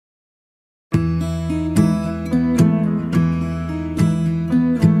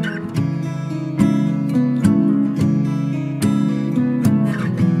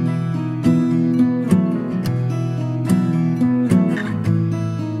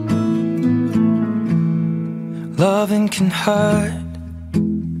Loving can hurt.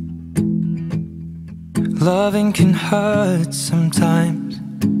 Loving can hurt sometimes,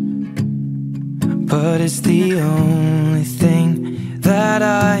 but it's the only thing that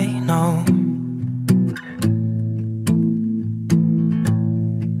I know.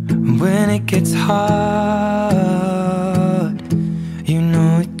 When it gets hard, you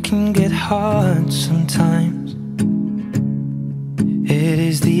know it can get hard sometimes. It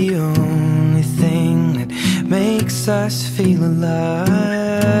is the only thing that makes us feel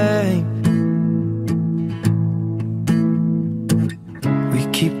alive. We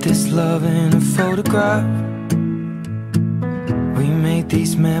keep this love in a photograph. We made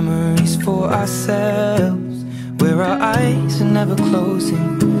these memories for ourselves, where our eyes are never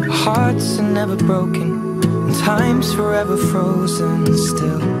closing, our hearts are never broken, and time's forever frozen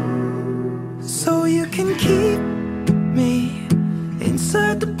still. So you can keep me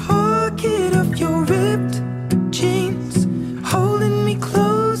inside the pocket of your ripped jeans, holding me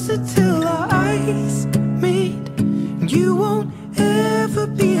closer till our eyes meet. You won't ever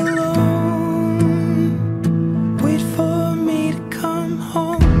be alone. Wait for me to come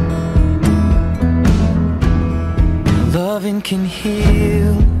home. Loving can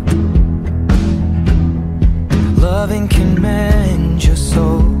heal. Loving can mend your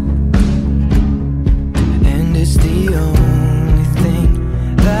soul, and it's the only thing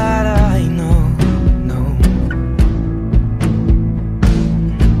that I know.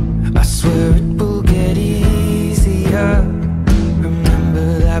 I swear it will get easier. Remember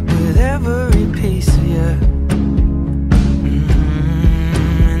that with every piece of you.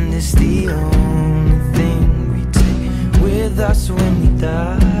 And it's the only thing we take with us when we die.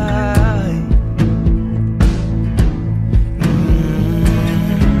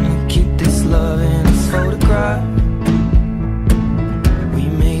 Keep this love in a photograph. We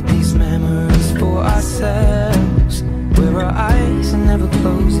made these memories for ourselves, where our eyes are never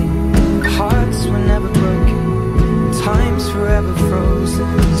closing, our hearts were never broken, time's forever frozen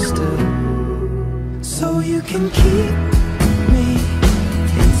still. So you can keep me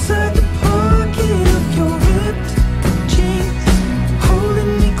inside the pocket of your ripped jeans,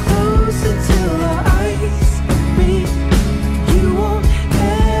 holding me closer till our eyes meet. You won't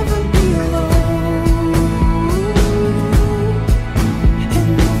ever be alone. And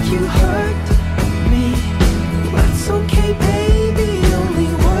if you hurt me, that's okay, baby. Only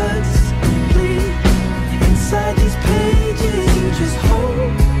words bleed inside these pages. You just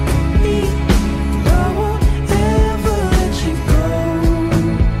hold me. I won't ever let you go.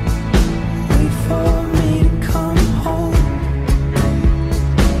 Wait for me to come home.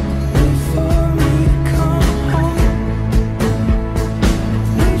 Wait for me to come home.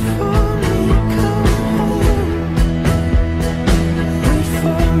 Wait for me to come home. Wait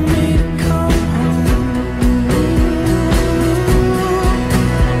for me to come home.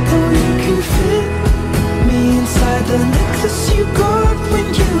 Oh, you can fit me inside the necklace you got when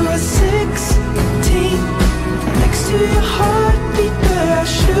you were 16, next to your heartbeat where I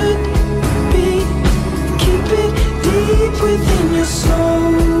should be. Keep it deep within your soul.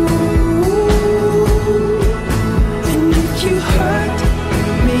 And if you hurt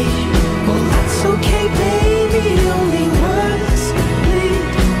me, well, that's okay, baby. Only words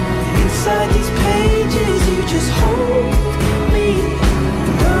bleed inside these pages. You just hold me.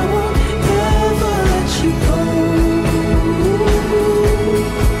 I won't ever let you go.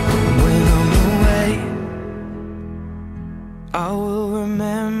 When I'm away, I will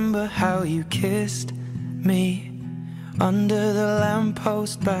remember how you kissed me under the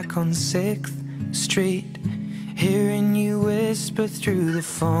lamppost back on 6th Street, hearing you whisper through the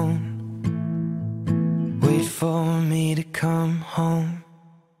phone. Wait for me to come home.